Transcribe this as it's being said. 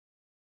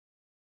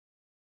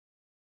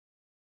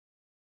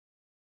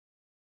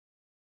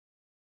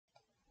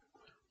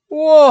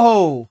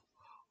Whoa!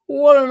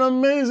 What an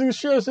amazing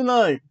show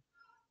tonight!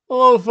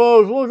 Hello,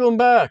 folks. Welcome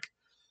back.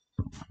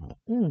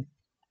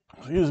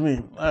 Excuse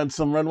me. I had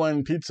some red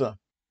wine pizza.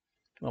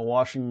 I'm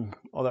washing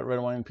all that red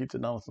wine pizza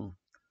down with some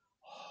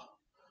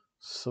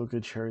so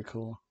good cherry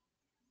cola.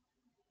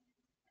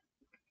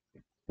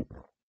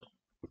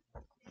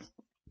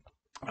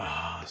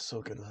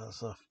 So good at that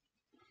stuff.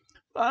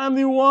 I'm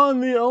the one,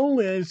 the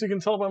only, as you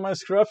can tell by my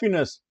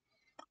scruffiness.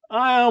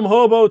 I am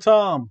Hobo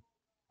Tom.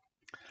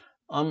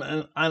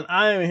 And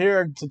I am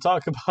here to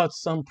talk about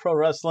some pro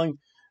wrestling,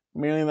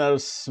 mainly that of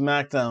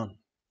SmackDown.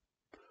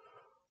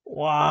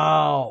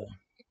 Wow.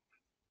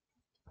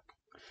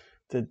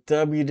 Did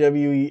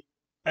WWE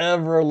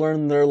ever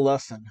learn their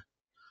lesson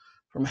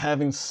from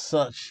having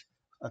such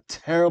a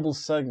terrible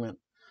segment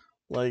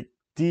like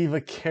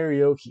Diva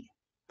Karaoke?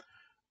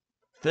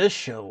 This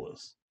show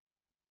was,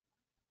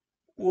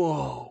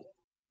 whoa,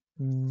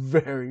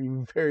 very,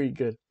 very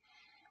good.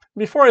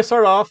 Before I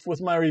start off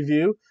with my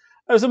review,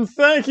 I have some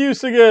thank yous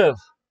to give.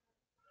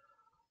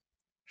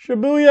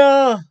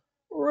 Shibuya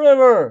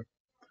River,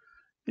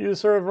 you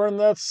sir have earned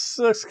that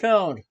 6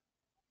 count.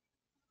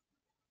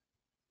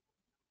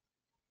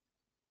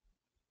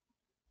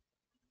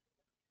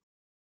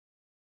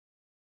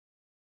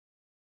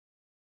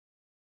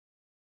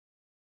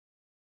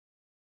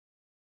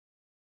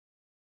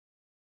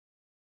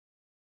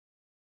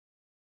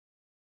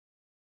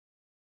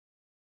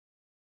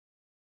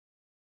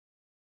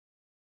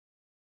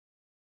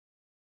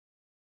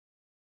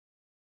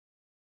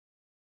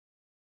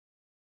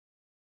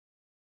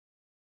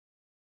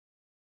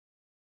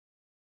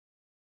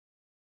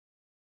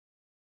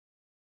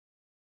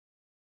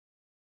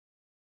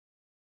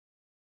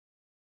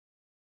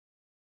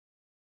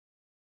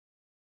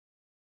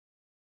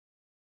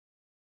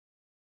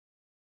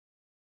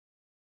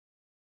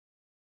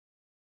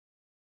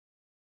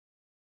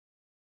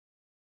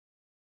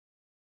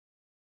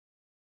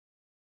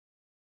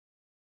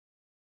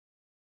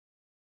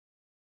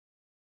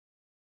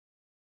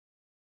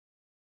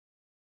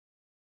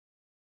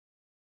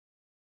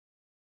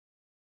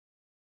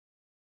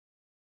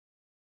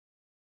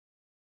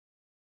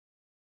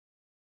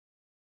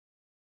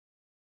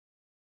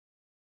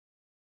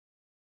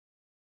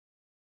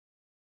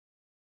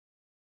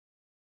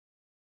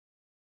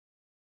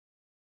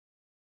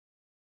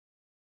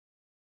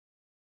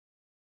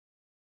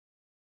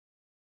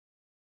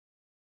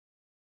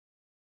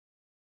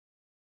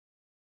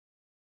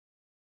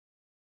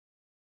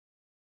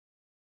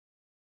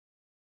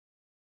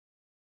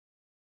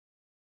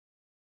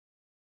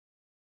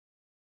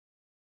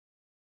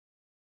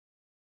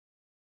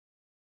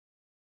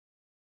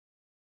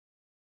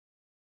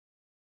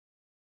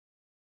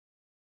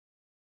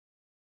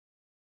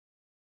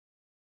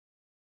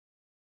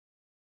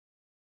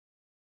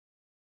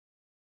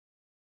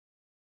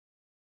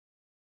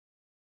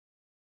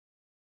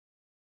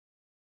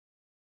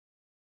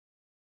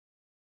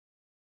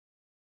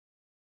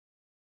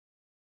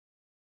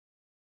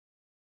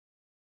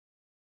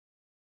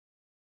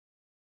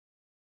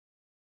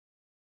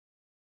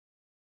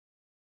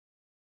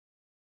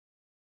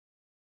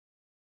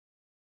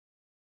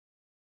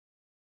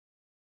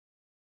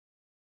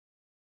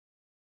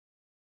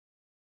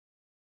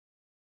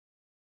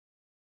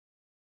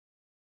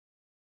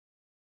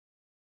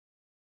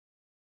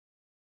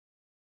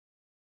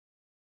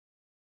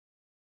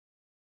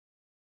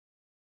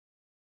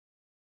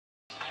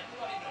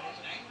 Everybody knows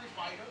an angry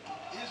fighter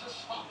is a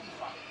sloppy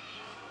fighter.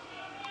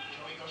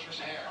 Joey goes for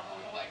some cover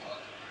with a leg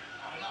hook.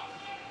 Not enough.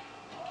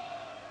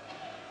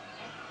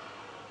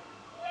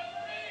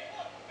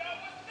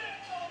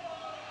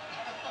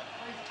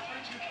 3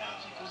 2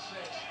 counts equals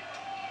 6.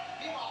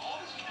 Meanwhile, all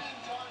this is being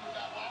done with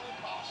that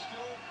lollipop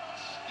still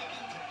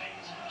sticking to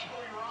things.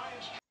 Joey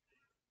Ryan's.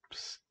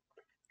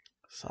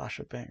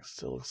 Sasha Banks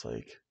still looks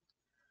like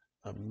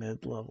a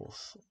mid-level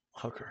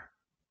hooker.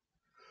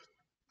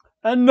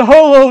 And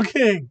Holo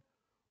King!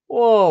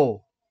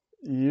 Whoa!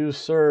 You,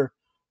 sir,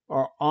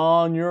 are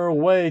on your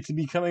way to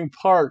becoming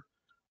part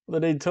of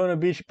the Daytona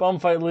Beach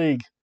Bumfight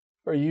League,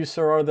 where you,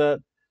 sir, are that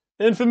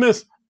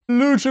infamous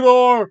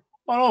luchador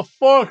on a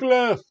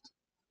forklift.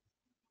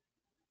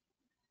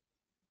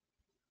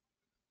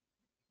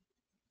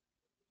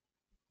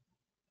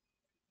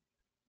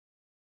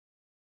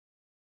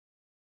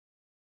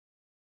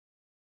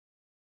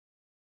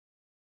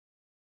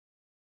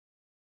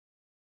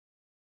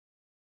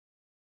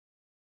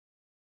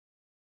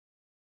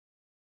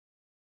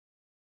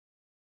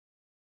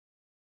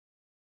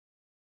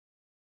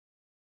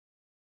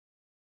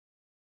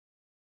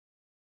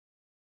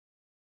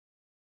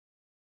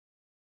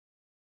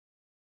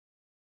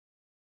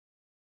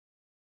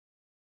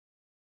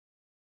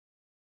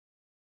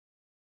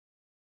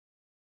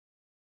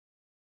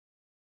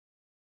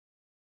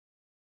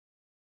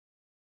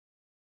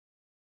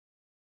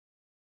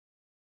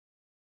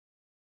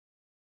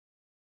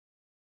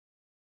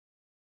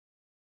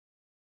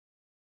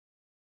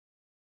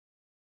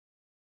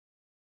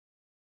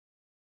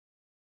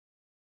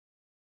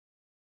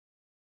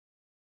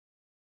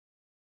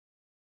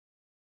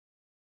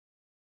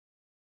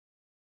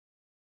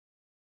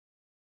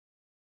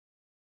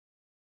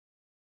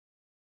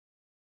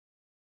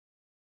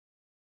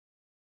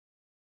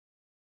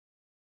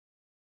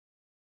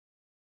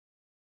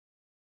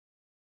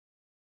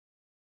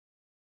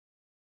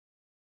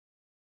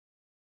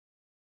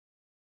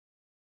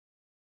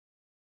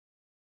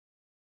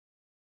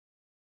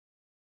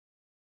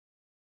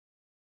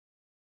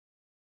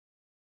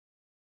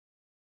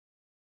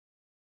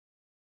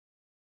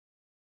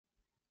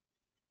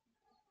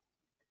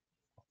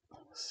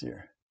 Let's see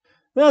here.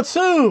 That's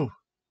who!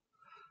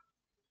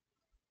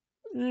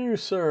 You,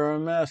 sir, are a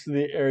master of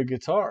the air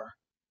guitar.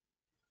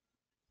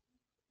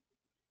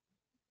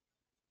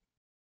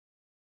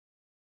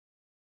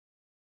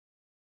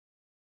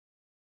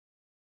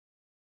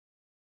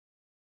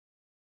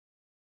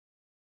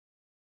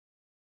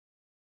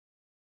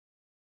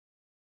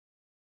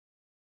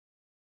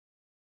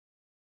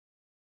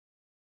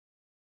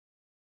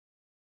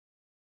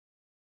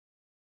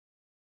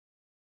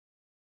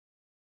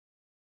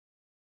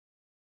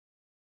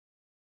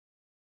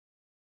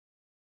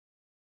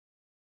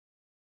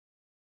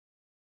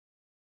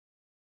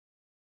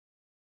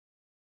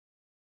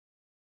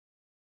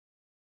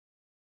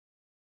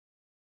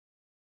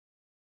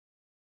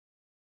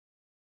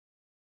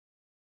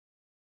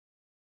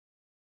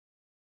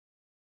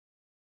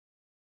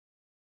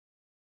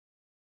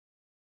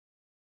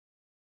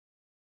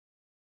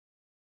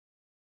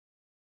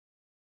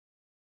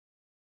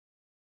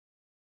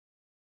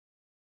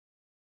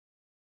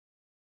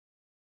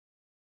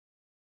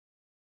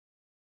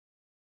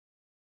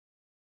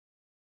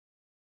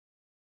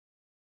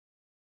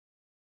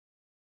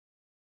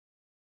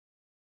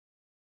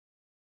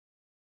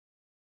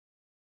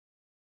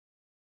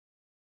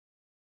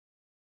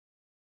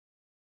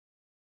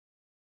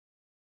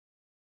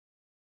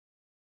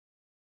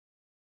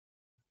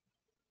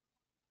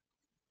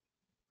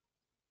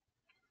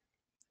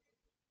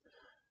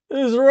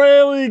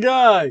 Israeli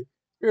guy!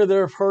 You're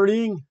there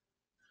partying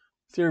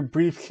with your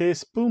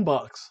briefcase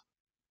boombox.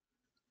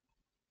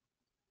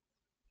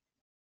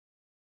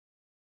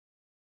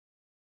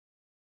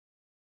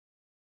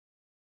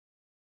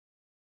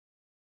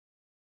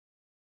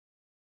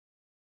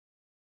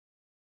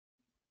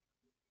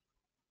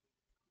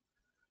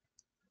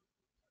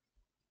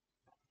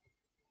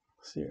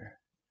 Let's see here.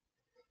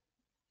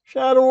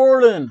 Shadow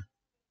Warden!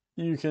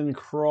 You can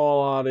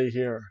crawl out of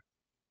here.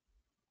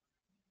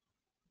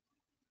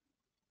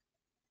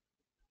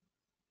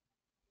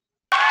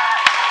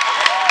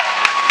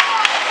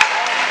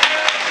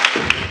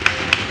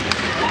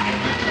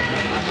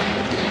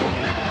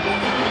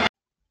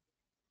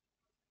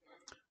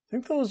 I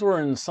think those were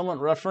in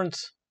somewhat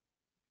reference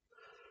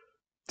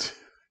to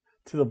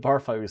the bar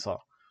fight we saw.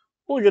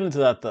 We'll get into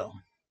that though.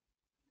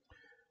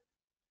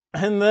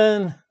 And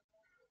then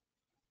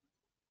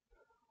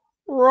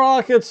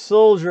Rocket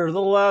Soldier,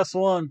 the last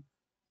one.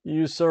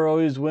 You, sir,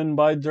 always win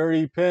by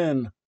dirty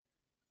pin.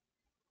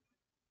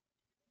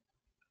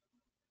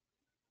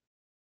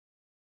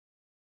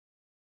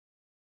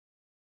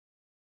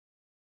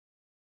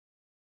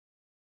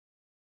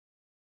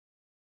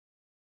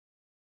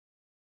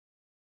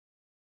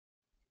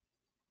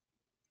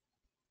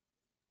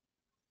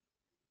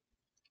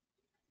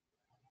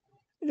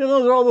 Again,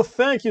 those are all the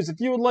thank yous. If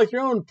you would like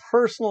your own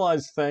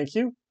personalized thank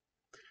you,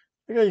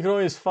 again, you can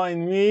always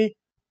find me,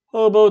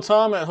 Hobo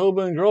Tom, at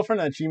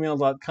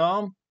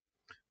hoboandgirlfriend@gmail.com.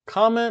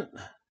 Comment,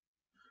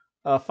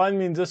 find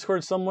me in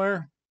Discord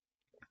somewhere,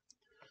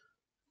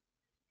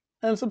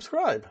 and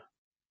subscribe.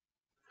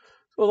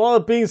 So with all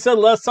that being said,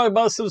 let's talk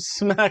about some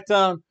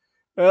SmackDown.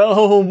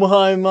 Oh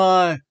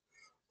my.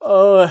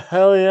 Oh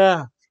hell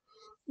yeah.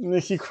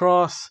 Nikki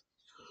Cross.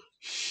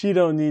 She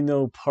don't need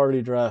no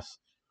party dress.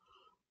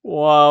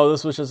 Wow,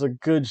 this was just a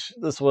good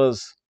this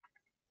was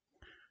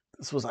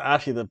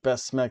actually the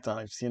best SmackDown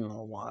I've seen in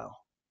a while.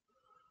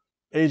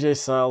 AJ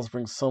Styles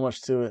brings so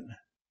much to it.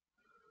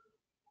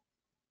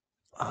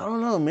 I don't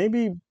know,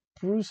 maybe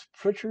Bruce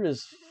Pritchard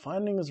is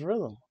finding his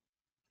rhythm.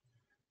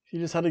 He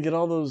just had to get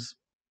all those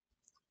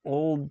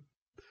old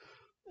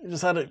he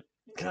just had to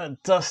kind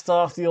of dust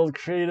off the old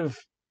creative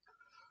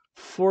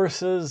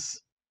forces,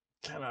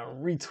 kind of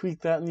retweak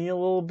that knee a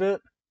little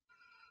bit,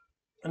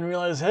 and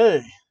realize,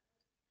 hey,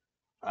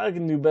 I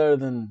can do better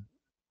than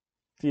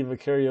Diva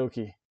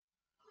Karaoke.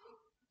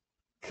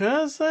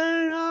 Cause they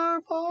are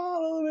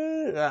following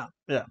me.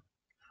 Yeah,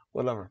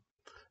 whatever.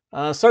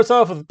 Starts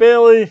off with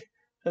Bayley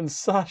and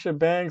Sasha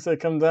Banks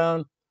that come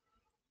down.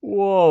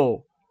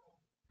 Whoa.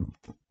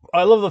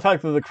 I love the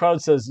fact that the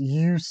crowd says,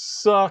 you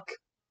suck.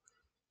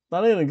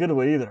 Not in a good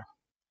way either.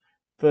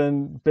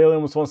 Then Bayley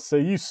almost wants to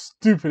say, you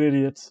stupid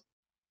idiots.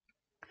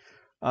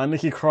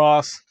 Nikki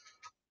Cross.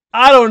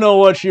 I don't know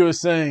what she was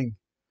saying.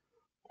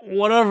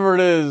 Whatever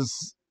it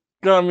is,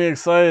 got me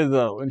excited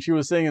though. And she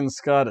was saying in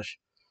Scottish.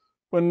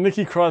 When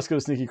Nikki Cross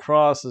goes, Nikki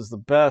Cross is the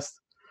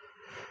best.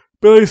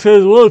 Bayley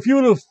says, well, if you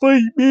want to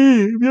fight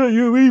me, if you want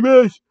your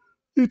rematch,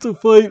 you have to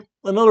fight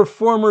another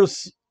former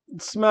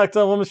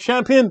SmackDown Women's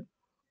Champion,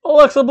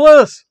 Alexa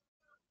Bliss.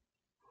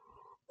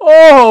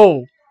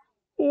 Oh,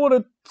 what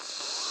a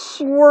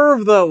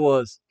swerve that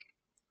was.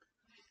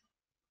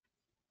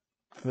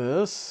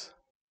 This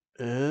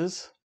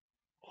is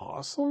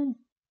awesome.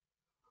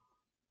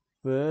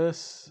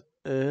 This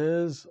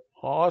is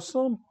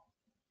awesome.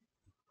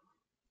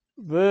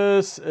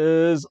 This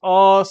is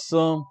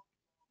awesome.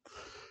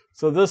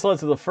 So this led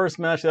to the first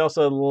match. They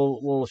also had a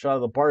little shot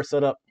of the bar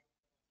setup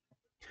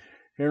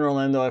here in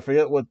Orlando. I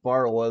forget what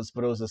bar it was,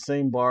 but it was the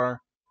same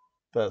bar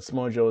that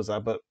Samoa Joe was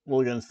at, but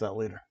we'll get into that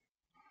later.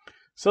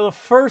 So the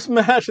first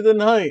match of the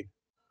night,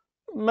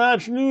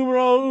 Match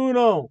numero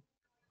uno.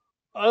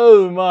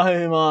 Oh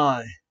my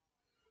my.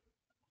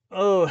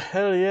 Oh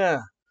hell yeah.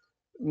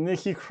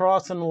 Nikki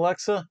Cross and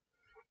Alexa,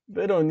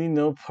 they don't need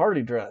no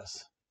party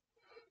dress.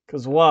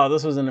 Because wow,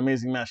 this was an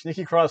amazing match.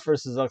 Nikki Cross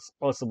versus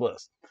Alexa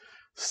Bliss.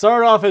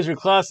 Start off as your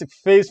classic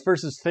face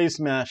versus face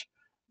match.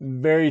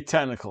 Very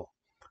technical.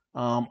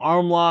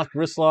 Arm lock,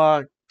 wrist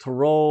lock to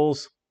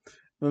rolls.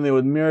 Then they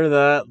would mirror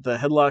that, the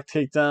headlock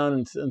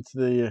takedown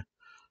into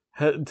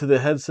the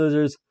head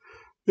scissors.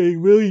 They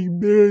really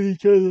mirrored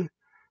each other.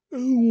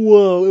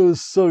 Whoa, it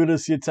was so good to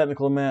see a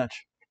technical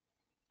match.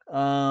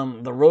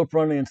 The rope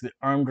running into the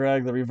arm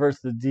drag, the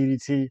reverse of the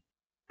DDT.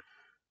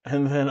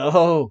 And then,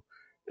 oh,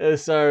 it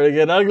started to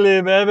get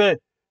ugly, baby.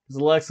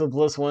 Because Alexa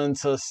Bliss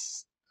went to,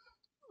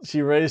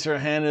 she raised her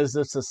hand as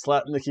if to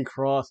slap Nikki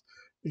Cross.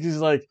 She's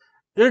like,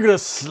 you're going to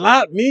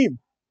slap me?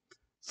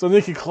 So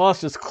Nikki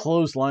Cross just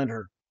clotheslined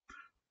her.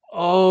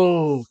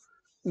 Oh,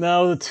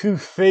 now the two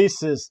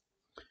faces,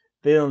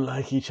 they don't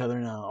like each other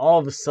now. All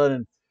of a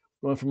sudden,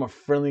 went from a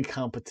friendly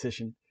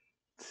competition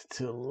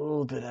to a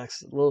little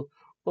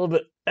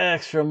bit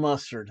extra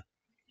mustard.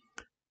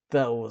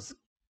 That was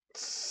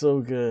so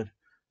good.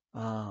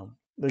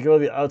 They go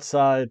to the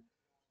outside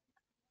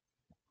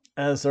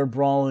as they're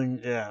brawling.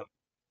 Yeah,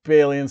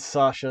 Bailey and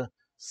Sasha.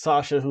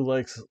 Sasha, who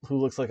looks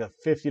like a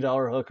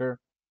 $50 hooker,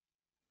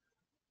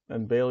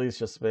 and Bailey's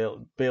just a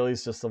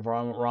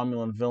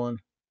Romulan villain.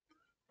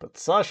 But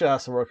Sasha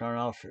has to work on her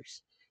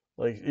outfits.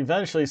 Like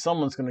eventually,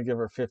 someone's gonna give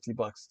her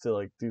 $50 to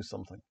like do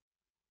something.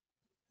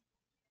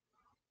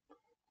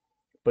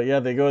 But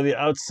yeah, they go to the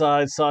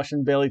outside. Sasha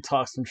and Bailey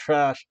talk some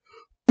trash.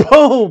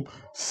 Boom!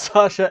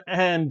 Sasha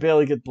and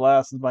Bailey get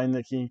blasted by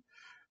Nikki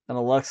and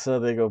Alexa.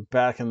 They go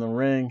back in the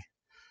ring,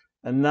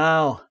 and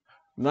now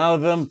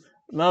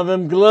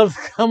them gloves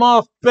come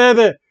off,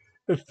 baby.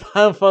 It's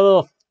time for a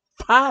little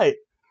fight.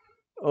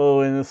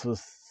 Oh, and this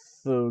was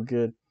so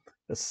good.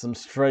 There's some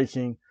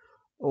striking.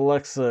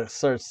 Alexa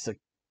starts to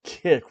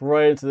kick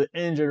right into the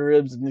injured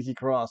ribs of Nikki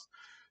Cross.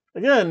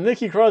 Again,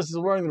 Nikki Cross is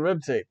wearing the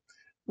rib tape.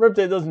 Rib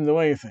tape doesn't do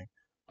anything.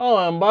 Oh,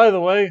 and by the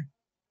way,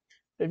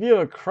 if you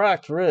have a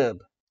cracked rib,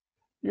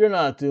 you're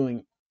not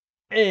doing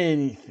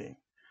anything.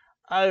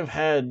 I've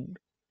had,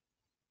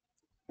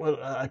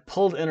 I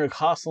pulled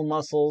intercostal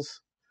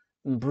muscles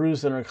and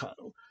bruised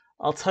intercostal.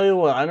 I'll tell you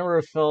what, I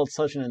never felt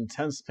such an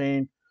intense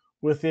pain,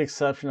 with the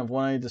exception of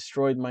when I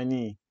destroyed my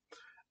knee,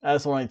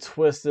 as when I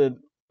twisted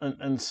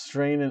and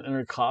strained an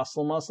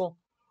intercostal muscle.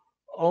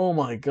 Oh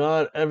my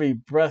God, every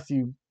breath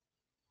you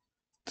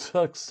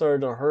took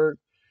started to hurt.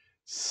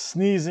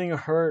 Sneezing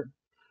hurt.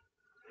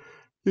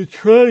 You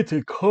tried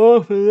to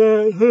cough and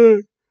that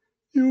hurt.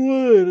 You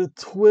wanted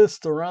to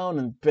twist around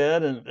in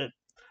bed and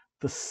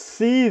the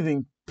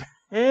seething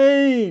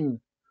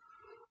pain.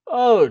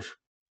 Oh,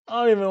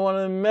 I don't even want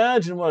to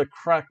imagine what a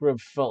cracked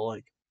rib felt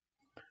like.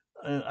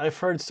 And I've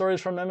heard stories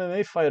from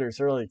MMA fighters.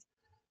 They're like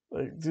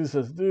dude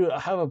says, dude,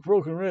 I have a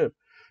broken rib.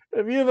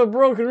 If you have a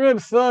broken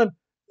rib, son,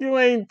 you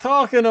ain't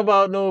talking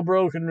about no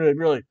broken rib.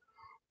 You're like,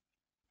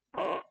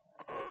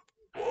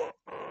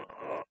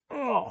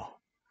 oh.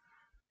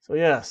 So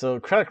yeah, so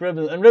cracked ribs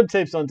and rib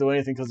tapes don't do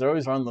anything because they're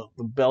always on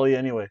the belly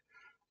anyway.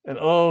 And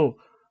oh,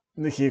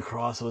 Nikki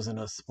Cross was in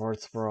a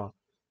sports bra.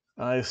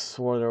 I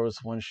swore there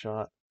was one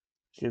shot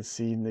you could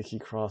see Nikki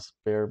Cross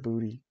bare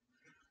booty.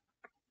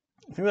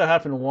 I think that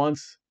happened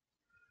once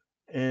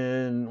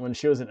when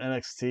she was in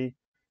NXT.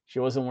 She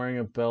wasn't wearing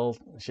a belt.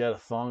 She had a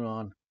thong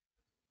on.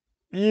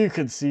 You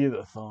could see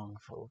the thong,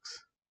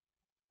 folks.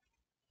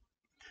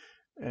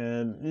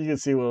 And you could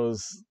see what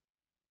was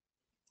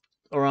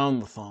around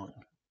the thong.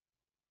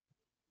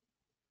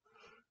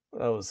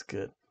 That was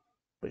good.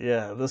 But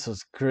yeah, this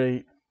was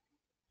great.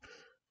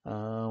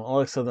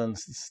 Alexa then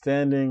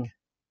standing.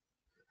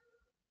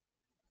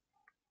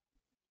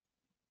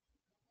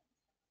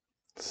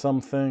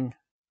 Something.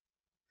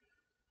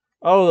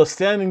 Oh, the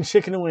standing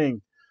chicken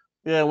wing.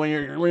 Yeah, when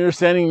you're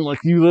standing, like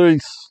you literally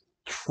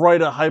try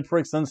to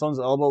hyperextend someone's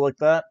elbow like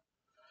that.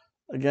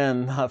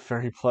 Again, not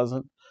very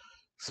pleasant.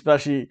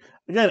 Especially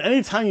again,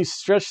 anytime you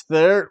stretch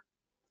there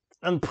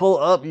and pull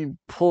up, you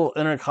pull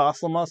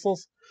intercostal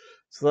muscles,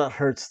 so that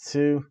hurts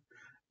too.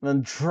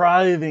 And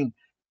then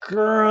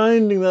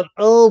grinding that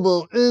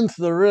elbow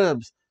into the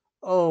ribs.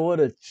 Oh, what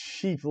a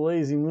cheap,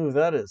 lazy move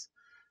that is.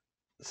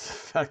 It's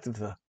effective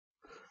though.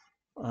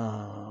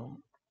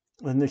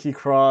 With Nikki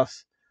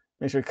Cross,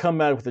 makes her come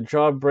back with the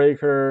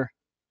jawbreaker,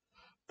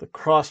 the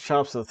cross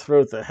chops to the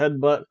throat, the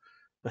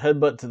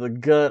headbutt to the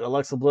gut.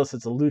 Alexa Bliss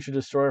hits a Lucha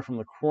Destroyer from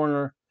the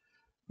corner.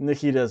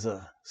 Nikki does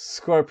a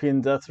Scorpion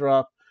Death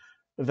Drop.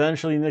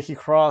 Eventually, Nikki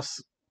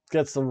Cross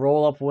gets the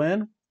roll-up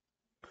win.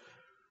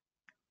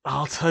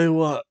 I'll tell you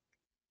what.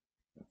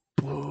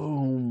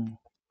 Boom.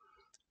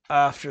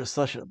 After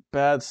such a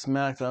bad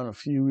SmackDown a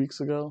few weeks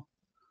ago,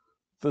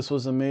 this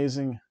was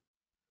amazing.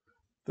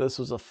 This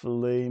was a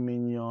filet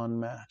mignon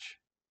match.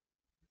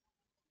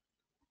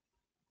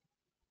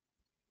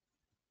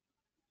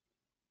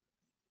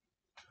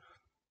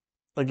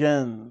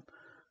 Again,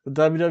 the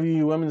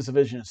WWE Women's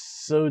Division is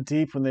so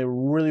deep when they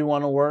really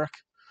want to work.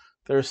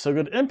 They're so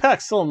good.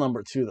 Impact's still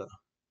number 2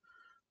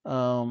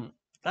 though.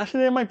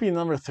 Actually, they might be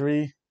number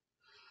 3.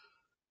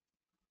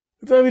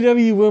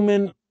 WWE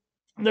women,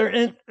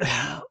 they're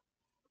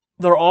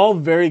all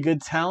very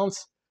good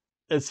talents.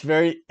 It's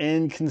very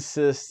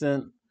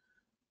inconsistent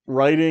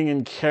writing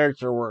and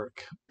character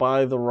work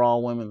by the Raw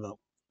women, though.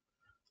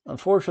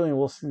 Unfortunately,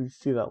 we'll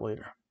see that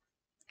later.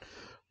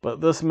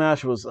 But this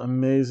match was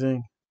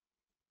amazing.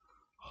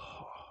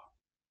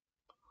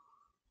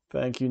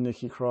 Thank you,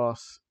 Nikki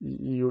Cross.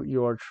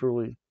 You are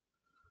truly.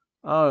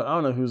 I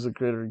don't know who's a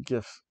greater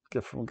gift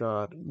from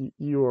God.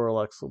 You or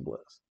Alexa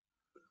Bliss.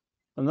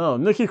 No,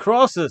 Nikki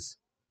Cross is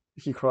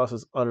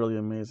utterly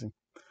amazing.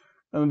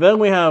 And then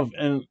we have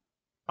an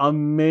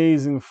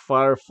amazing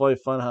Firefly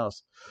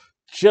Funhouse.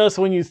 Just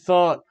when you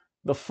thought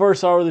the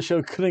first hour of the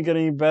show couldn't get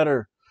any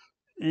better,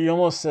 you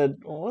almost said,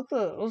 what's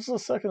the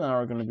second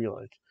hour going to be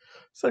like?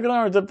 Second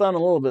hour dipped down a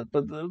little bit,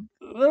 but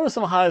there were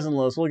some highs and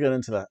lows. We'll get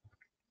into that.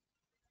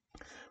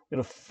 We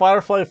had a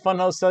Firefly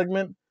Funhouse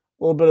segment,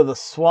 a little bit of the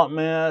swap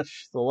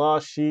match, the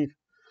Lost Sheep.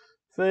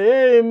 Say,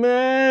 hey,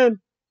 man.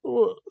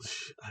 I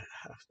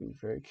have to be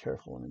very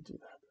careful when I do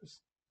that.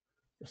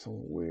 There's some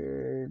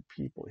weird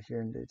people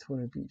here in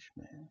Daytona Beach,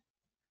 man.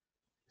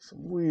 Some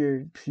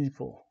weird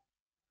people.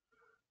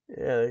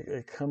 Yeah,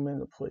 they come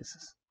into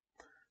places.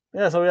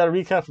 Yeah, so we got a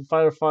recap from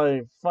Firefly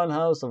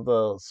Funhouse of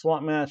the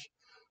swap match,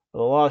 of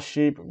the Lost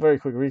Sheep. Very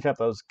quick recap,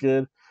 that was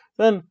good.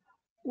 Then,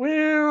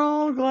 we're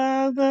all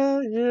glad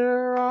that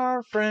you're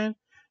our friend,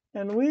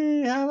 and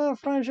we have a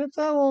friendship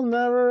that will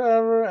never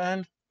ever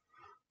end.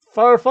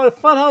 Firefly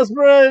Funhouse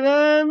Brave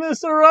and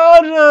Mr.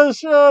 Rogers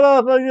showed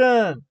up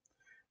again.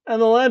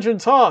 And the Lantern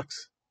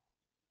talks.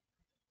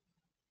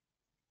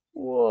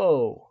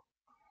 Whoa.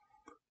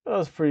 That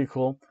was pretty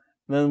cool.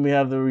 And then we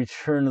have the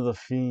return of the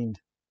Fiend.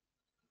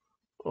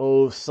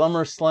 Oh,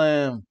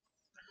 SummerSlam.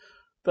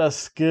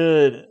 That's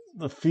good.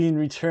 The Fiend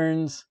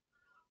returns.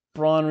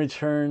 Braun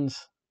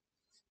returns.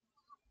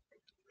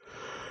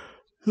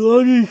 As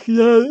long as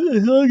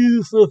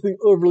it's nothing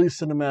overly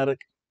cinematic,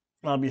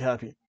 I'll be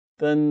happy.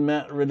 Then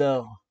Matt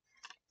Riddle.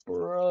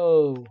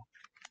 Bro.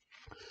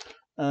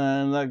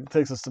 And that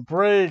takes us to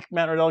break.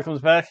 Matt Riddle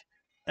comes back.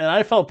 And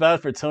I felt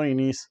bad for Tony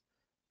Nese.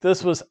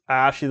 This was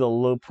actually the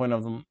low point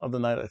of the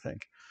night, I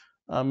think.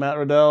 Matt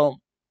Riddle,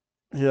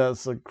 he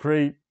has a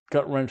great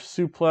gut-wrench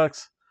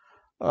suplex.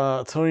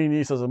 Tony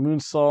Nese has a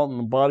moonsault and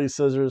the body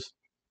scissors.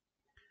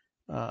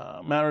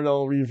 Matt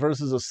Riddle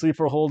reverses a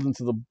sleeper hold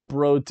into the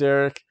Bro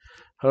Derek.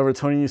 However,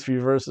 Tony Nese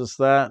reverses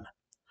that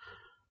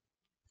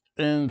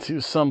into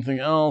something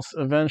else.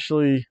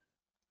 Eventually,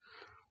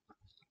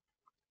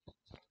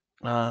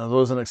 there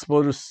was an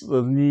exploder,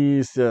 the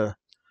knees, the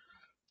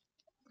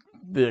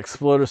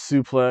exploder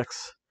suplex,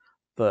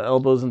 the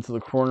elbows into the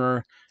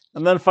corner,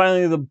 and then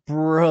finally the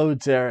Bro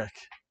Derek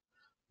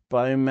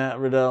by Matt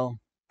Riddle.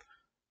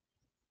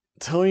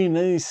 Tony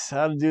Nese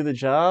had to do the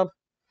job.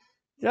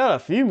 He got a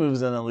few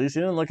moves in at least.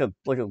 He didn't look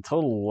like a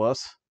total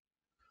wuss.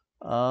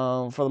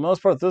 For the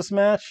most part, this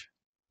match,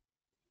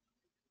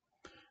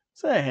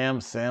 it's a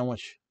ham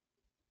sandwich.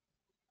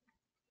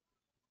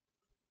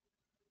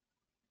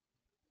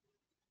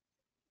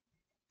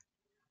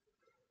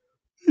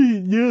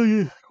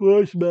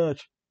 Squash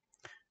match.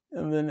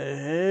 And then,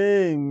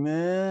 hey,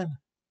 man,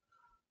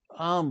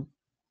 I'm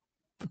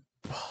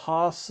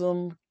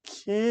Possum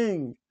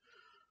King,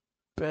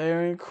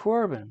 Baron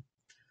Corbin.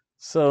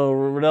 So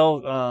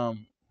Riddle, of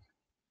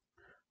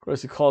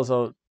course, he calls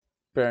out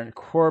Baron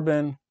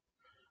Corbin.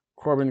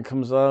 Corbin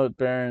comes out.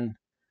 Baron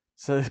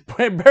says,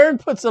 Baron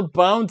puts a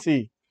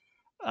bounty.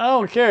 I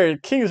don't care.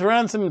 King's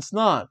ransom, it's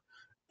not.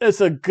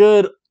 It's a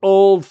good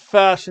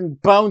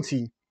old-fashioned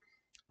bounty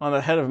on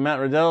the head of Matt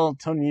Riddle.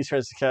 Tony Nese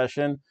tries to cash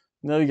in.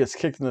 No, he gets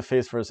kicked in the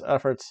face for his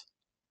efforts.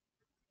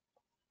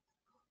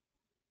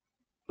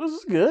 This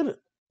is good.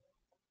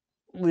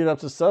 Lead up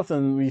to stuff,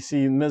 and we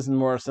see Miz and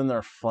Morrison.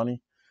 They're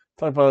funny.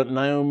 Talk about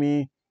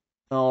Naomi,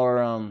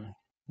 and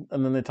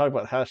then they talk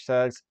about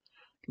hashtags.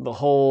 The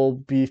whole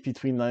beef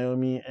between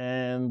Naomi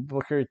and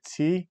Booker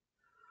T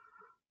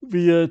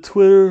via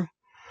Twitter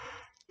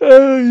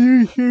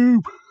and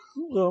YouTube.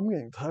 Well, I'm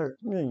getting tired.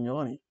 I'm getting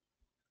yawny.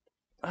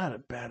 I had a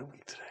bad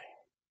week today.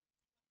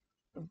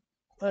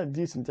 I had a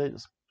decent day,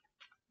 just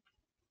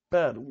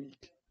bad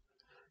week.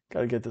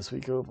 Gotta get this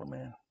week over,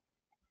 man.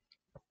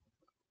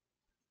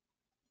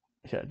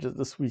 Yeah, just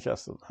this week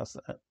has to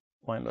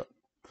wind up.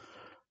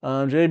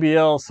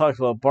 JBL's talked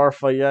about bar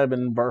fight. Yeah, I've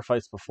been in bar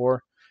fights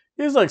before.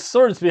 He's like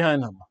swords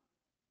behind him.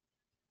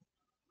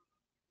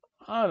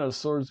 I don't know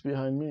swords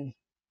behind me.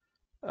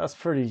 That's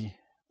pretty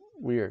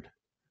weird.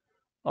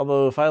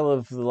 Although if I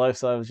live the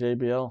lifestyle of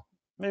JBL,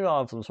 maybe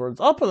I'll have some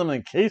swords. I'll put them in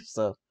a case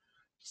though.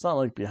 It's not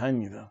like behind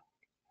me though.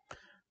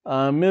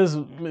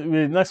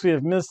 Next we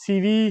have Miz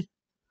TV.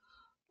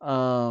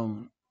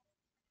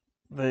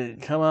 They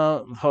come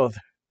out. Oh,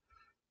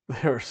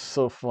 they were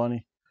so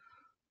funny.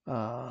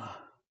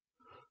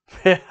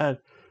 They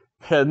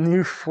had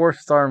new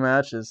 4-star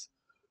matches.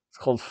 It's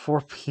called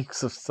 4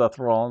 Peaks of Seth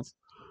Rollins.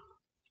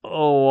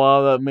 Oh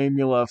wow, that made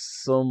me laugh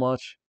so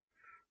much.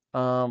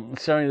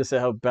 Starting to say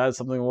how bad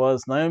something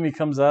was. Naomi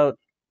comes out.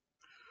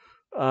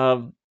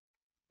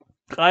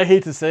 I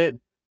hate to say it,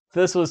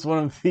 this was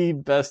one of the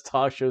best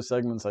talk show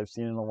segments I've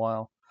seen in a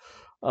while.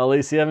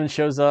 Lacey Evans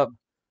shows up.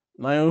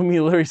 Naomi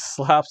literally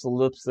slaps the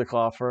lipstick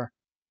off her.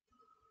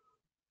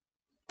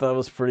 That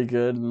was pretty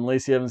good. And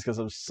Lacey Evans gets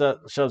upset,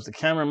 shoves the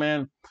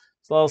cameraman.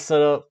 It's all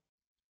set up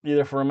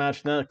either for a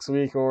match next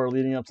week or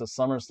leading up to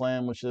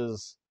SummerSlam, which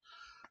is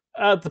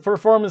at the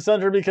Performance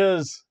Center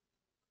because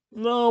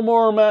no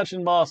more match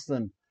in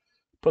Boston.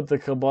 Put the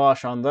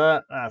kibosh on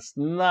that. That's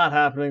not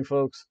happening,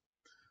 folks.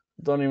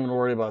 Don't even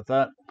worry about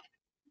that.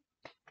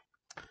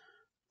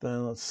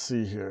 Then let's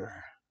see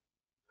here.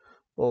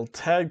 Well,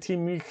 tag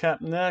team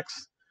recap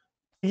next.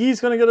 He's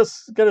going to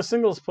get a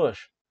singles push.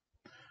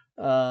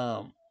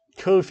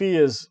 Kofi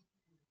is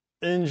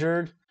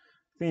injured.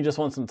 I think he just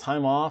wants some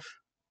time off.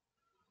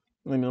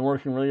 They've been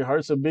working really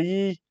hard. So Big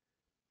E,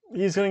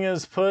 he's going to get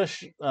his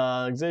push.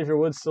 Xavier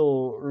Woods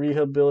still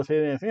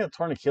rehabilitating. I think a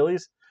torn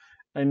Achilles.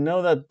 I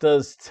know that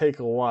does take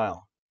a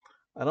while.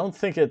 I don't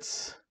think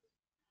it's...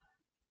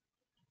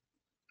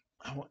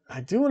 I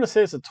do want to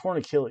say it's a torn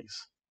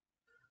Achilles.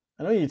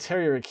 I know you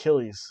tear your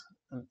Achilles,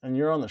 and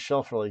you're on the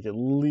shelf for like at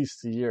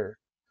least a year.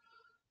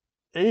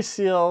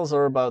 ACLs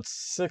are about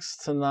 6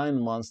 to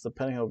 9 months,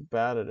 depending how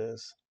bad it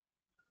is.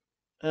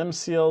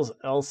 MCLs,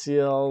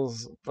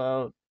 LCLs,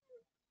 about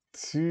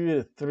 2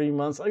 to 3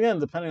 months. Again,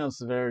 depending on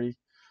severity.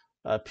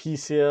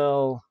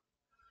 PCL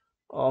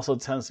also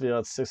tends to be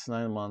about 6 to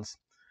 9 months.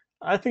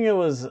 I think it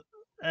was,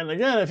 and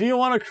again, if you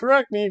want to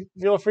correct me,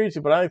 feel free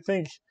to, but I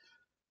think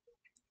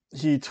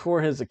he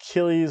tore his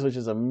Achilles, which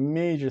is a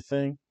major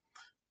thing.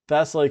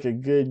 That's like a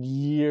good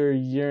year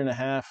and a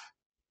half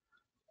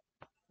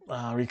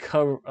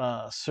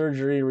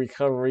surgery,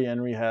 recovery,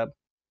 and rehab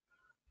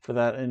for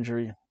that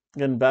injury.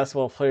 Again,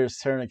 basketball players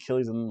tearing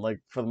Achilles, and like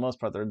for the most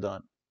part, they're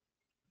done.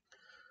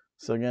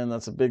 So again,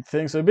 that's a big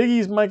thing. So Big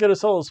E might get a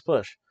solo's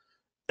push.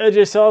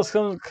 AJ Styles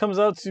comes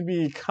out to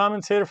be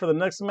commentator for the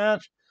next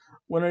match.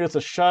 Winner gets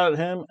a shot at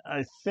him,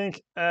 I think,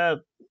 at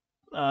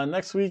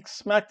next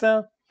week's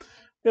SmackDown.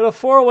 We got a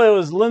four-way. It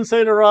was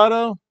Lince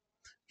Dorado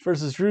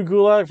versus Drew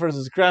Gulak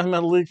versus Grand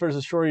Metalik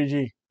versus Shorty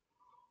G.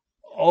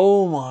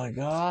 Oh my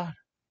god.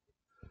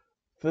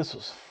 This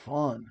was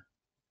fun.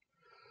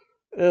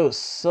 It was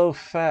so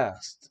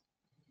fast.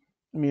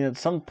 I mean, at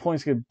some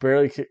points you could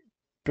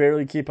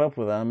barely keep up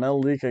with that.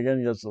 Metalik, again,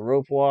 he does the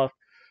rope walk.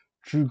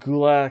 Drew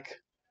Gulak,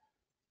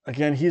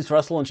 again, he's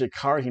wrestled in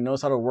Chikara. He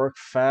knows how to work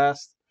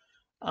fast.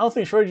 I don't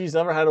think Shorty G's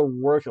ever had to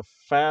work a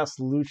fast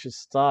lucha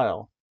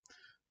style.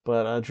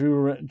 But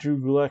Drew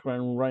Gulak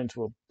ran right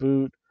into a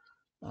boot.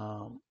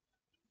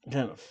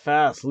 Again,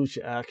 fast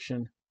lucha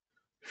action.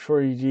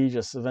 Shorty G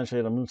just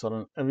eventually had a moonsault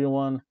on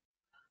everyone.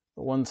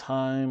 At one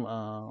time,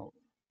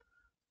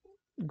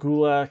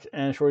 Gulak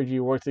and Shorty G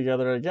worked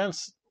together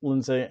against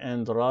Lince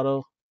and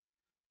Dorado.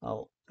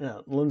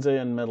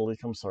 Lince and Metalik,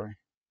 I'm sorry.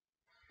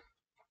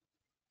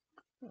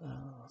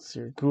 Let's see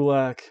here.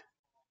 Gulak.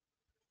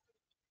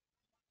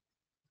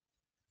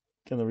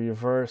 Again, the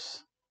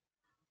reverse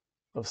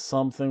of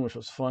something, which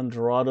was fun.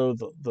 Dorado,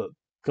 the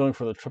going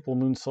for the triple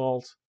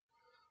moonsault.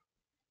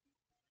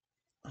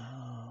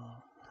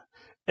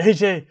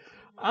 AJ,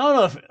 I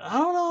don't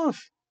know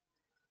if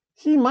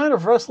he might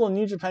have wrestled in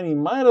New Japan. He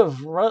might have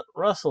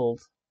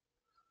wrestled.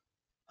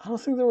 I don't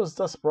think there was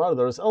Desperado.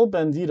 There was El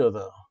Bandito,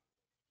 though.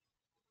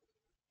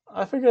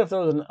 I forget if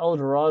there was an El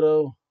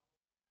Dorado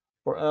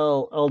or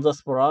El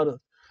Desperado.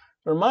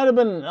 There might have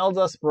been an El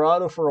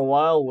Desperado for a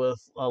while with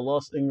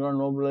Los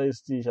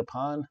Ingobernables de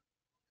Japan.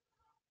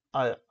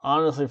 I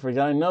honestly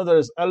forget. I know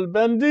there's El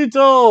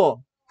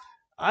Bandito.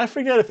 I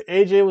forget if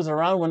AJ was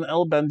around when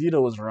El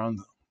Bandito was around,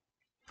 though.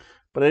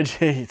 But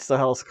AJ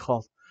Styles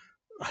called.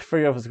 I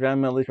forget if it was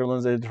Grand Metalik or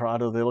Lince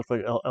Dorado. They looked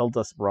like El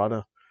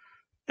Desperado.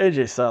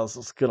 AJ Styles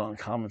was good on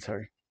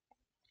commentary.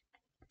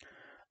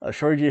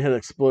 Shorty G hit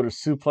Exploder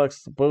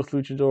Suplex to both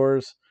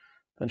luchadors.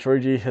 Then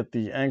Shorty G hit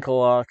the ankle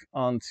lock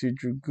onto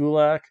Drew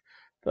Gulak.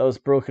 That was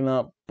broken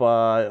up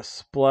by a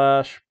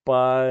splash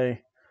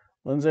by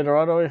Lince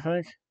Dorado, I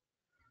think.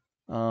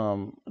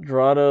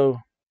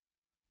 Dorado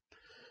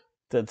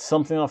did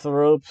something off the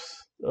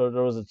ropes. There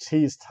was a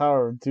tease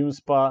Tower of Doom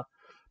spot.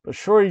 But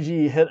Shorty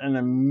G hit an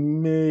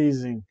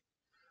amazing,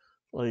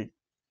 German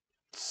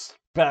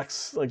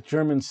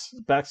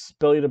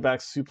belly to back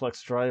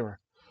suplex driver.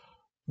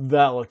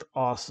 That looked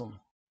awesome.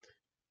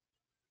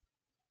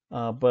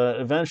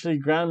 But eventually,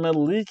 Grand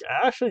Metalik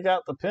actually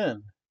got the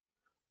pin,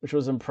 which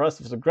was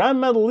impressive. So Grand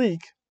Metalik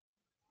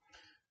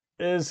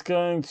is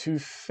going to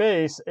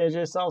face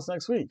AJ Styles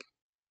next week.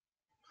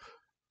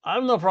 I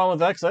have no problem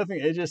with that because I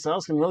think AJ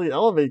Styles can really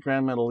elevate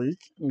Grand Metalik,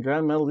 and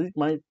Grand Metalik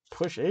might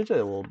push AJ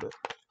a little bit.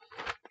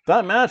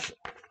 That match,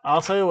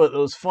 I'll tell you what, it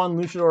was fun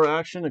luchador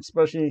action,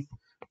 especially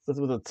with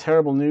the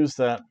terrible news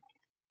that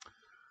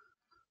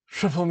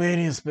Triple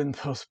Mania has been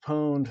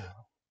postponed.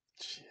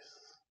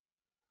 Jesus,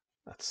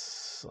 that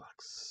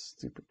sucks.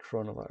 Stupid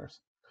coronavirus.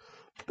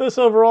 This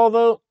overall,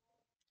 though,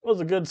 was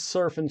a good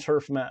surf and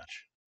turf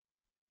match.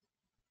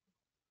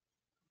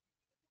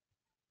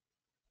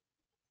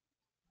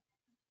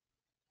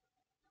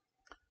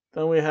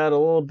 Then we had a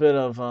little bit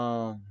of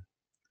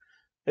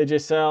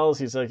AJ Styles.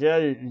 He's like,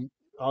 yeah,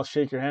 I'll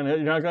shake your hand. You're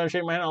not going to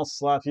shake my hand? I'll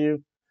slap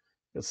you.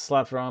 Gets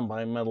slapped around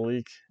by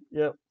Metalik.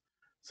 Yep.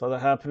 Saw that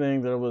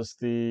happening. Then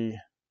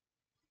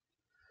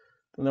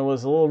there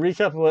was a little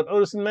recap about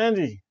Otis and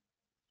Mandy.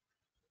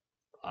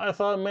 I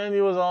thought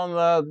Mandy was on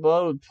that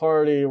boat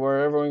party where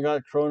everyone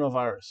got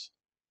coronavirus.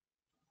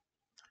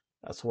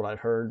 That's what I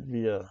heard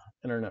via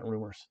internet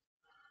rumors.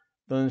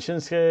 Then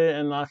Shinsuke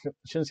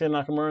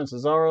Nakamura and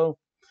Cesaro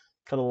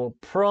cut a little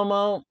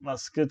promo.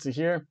 That's good to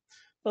hear.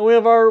 Then we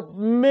have our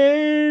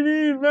main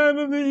event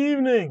of the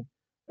evening.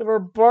 We have our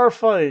bar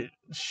fight.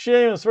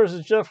 Sheamus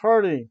versus Jeff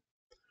Hardy.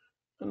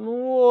 And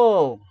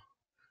whoa,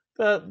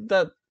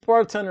 that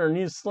bartender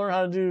needs to learn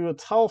how to do a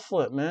towel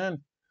flip, man.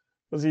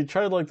 Because he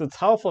tried like the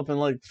towel flip and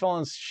like fell on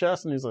his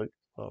chest, and he's like,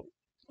 oh,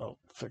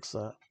 fix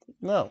that.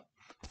 No,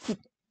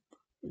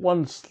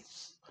 one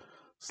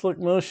slick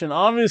motion.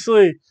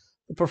 Obviously,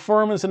 the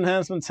performance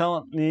enhancement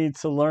talent need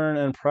to learn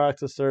and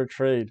practice their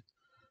trade,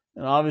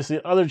 and obviously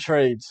other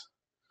trades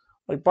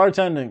like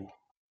bartending.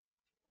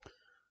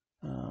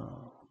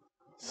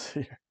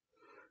 See here.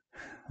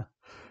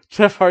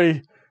 Jeff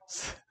Hardy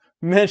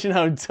mentioned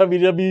how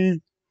WWE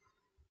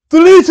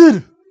delete,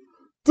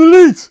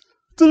 delete,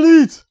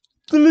 delete,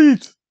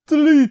 delete,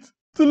 delete,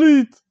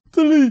 delete,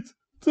 delete,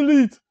 delete,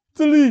 delete,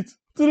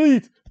 delete,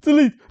 delete,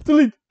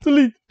 delete,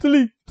 delete,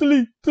 delete,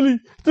 delete,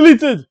 delete,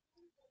 deleted.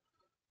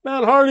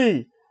 Matt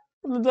Hardy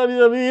from the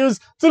WWE was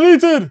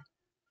deleted.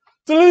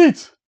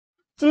 Delete,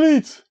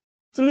 delete,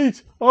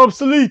 delete,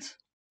 obsolete.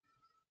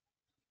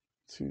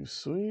 Too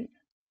sweet.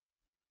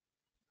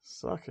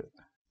 Suck it.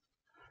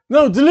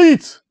 No,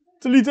 delete,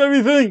 delete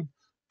everything.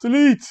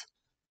 Delete,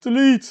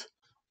 delete,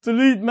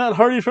 delete Matt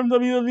Hardy from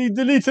WWE.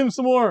 Delete him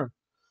some more.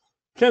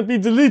 Can't be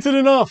deleted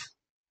enough.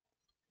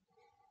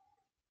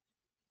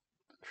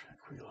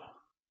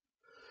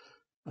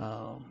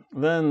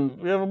 Then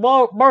we have a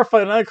bar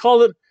fight, and I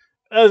called it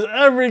as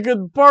every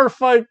good bar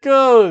fight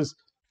goes.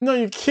 No,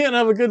 you can't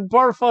have a good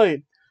bar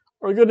fight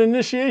or a good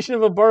initiation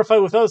of a bar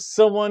fight without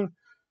someone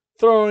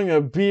throwing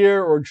a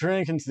beer or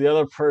drink into the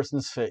other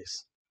person's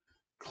face.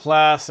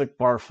 Classic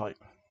bar fight.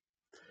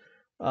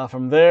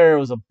 From there, it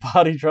was a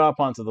body drop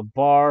onto the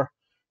bar.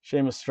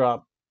 Sheamus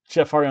dropped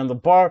Jeff Hardy on the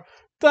bar.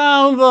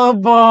 Down the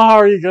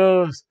bar he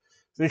goes.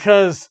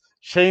 Because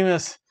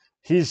Sheamus,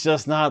 he's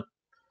just not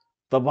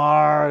the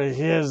bar.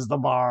 He is the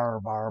bar,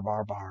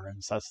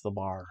 and sets the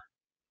bar.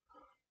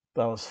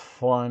 That was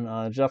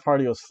fun. Jeff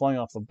Hardy was flying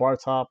off the bar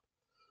top.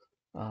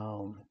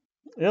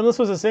 This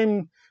was the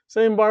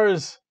same bar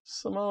as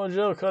Samoa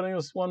Joe cutting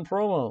us one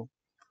promo.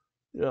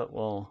 Yeah,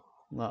 well,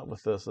 not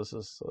with this. This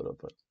is soda,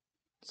 but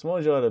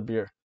Samoa Joe had a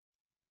beer.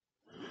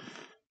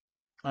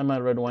 I might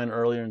have red wine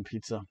earlier and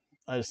pizza.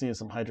 I just needed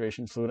some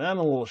hydration fluid and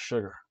a little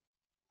sugar.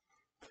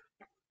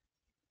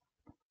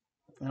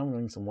 And I'm going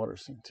to need some water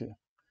soon too.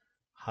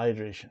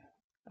 Hydration.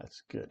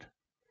 That's good.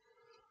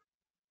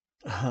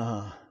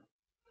 And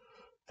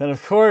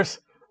of course,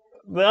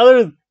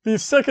 the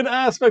second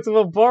aspect of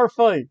a bar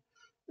fight,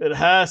 it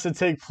has to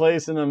take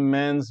place in a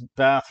men's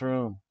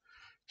bathroom.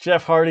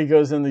 Jeff Hardy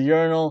goes in the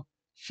urinal.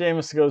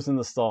 Sheamus goes in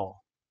the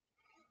stall.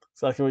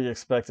 Exactly what you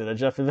expected.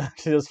 Jeff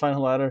eventually does find a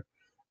ladder.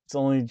 It's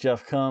only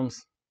Jeff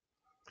comes.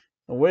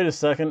 And wait a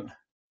second.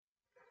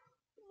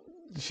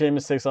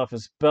 Sheamus takes off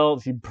his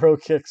belt. He bro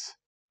kicks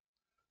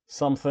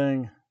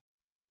something.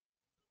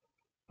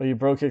 But he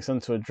bro kicks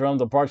into a drum.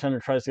 The bartender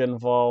tries to get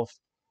involved.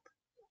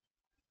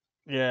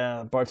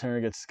 Yeah, bartender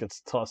gets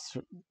tossed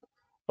through.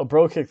 A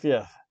bro kick,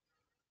 yeah.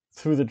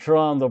 Through the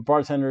drum. The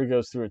bartender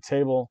goes through a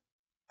table.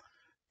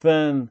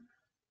 Then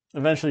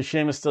eventually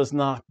Sheamus does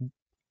knock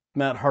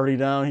Matt Hardy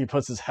down. He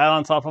puts his hat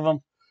on top of him.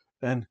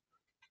 And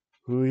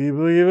boogie,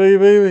 boogie, boogie,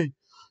 boogie.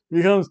 He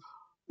becomes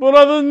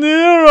Brother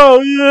Nero.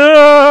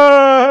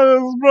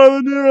 Yes,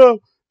 Brother Nero.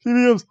 He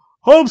becomes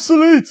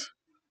obsolete,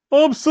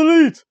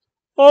 obsolete,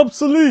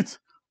 obsolete,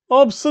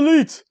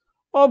 obsolete,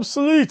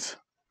 obsolete.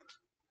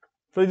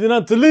 They did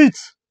not delete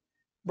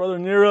Brother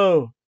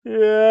Nero.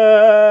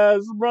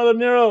 Yes, Brother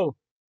Nero.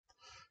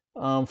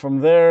 From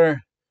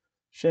there,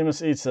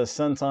 Sheamus eats a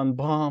senton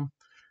bomb.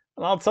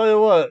 And I'll tell you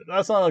what,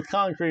 that's on a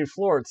concrete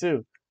floor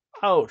too.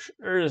 Ouch,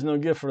 there is no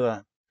gift for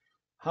that.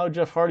 How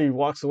Jeff Hardy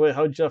walks away,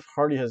 how Jeff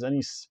Hardy has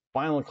any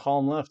spinal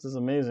column left is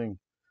amazing.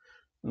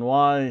 And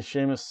why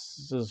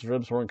Sheamus's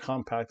ribs weren't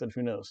compacted,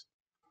 who knows.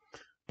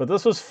 But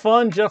this was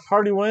fun. Jeff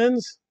Hardy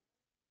wins.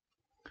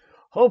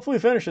 Hopefully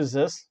finishes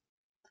this.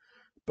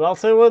 But I'll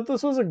tell you what,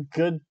 this was a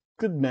good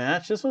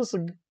match. This was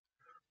a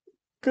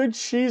good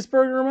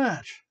cheeseburger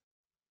match.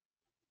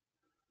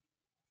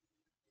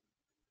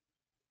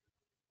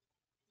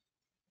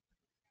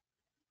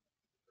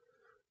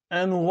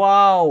 And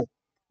wow,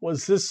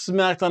 was this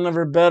SmackDown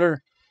ever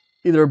better?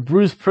 Either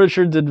Bruce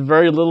Pritchard did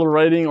very little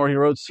writing or he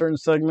wrote certain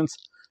segments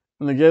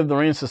and they gave the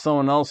reins to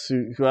someone else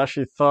who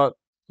actually thought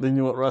they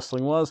knew what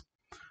wrestling was.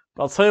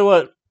 But I'll tell you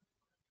what,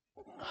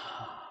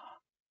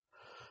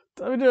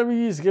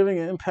 WWE is giving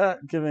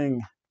Impact,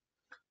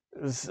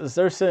 as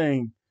they're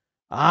saying,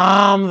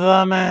 I'm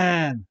the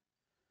man.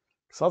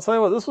 So I'll tell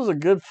you what, this was a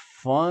good,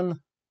 fun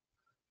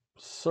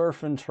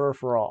Surf and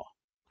Turf Raw.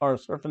 Or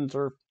Surf and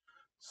Turf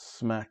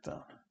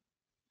SmackDown.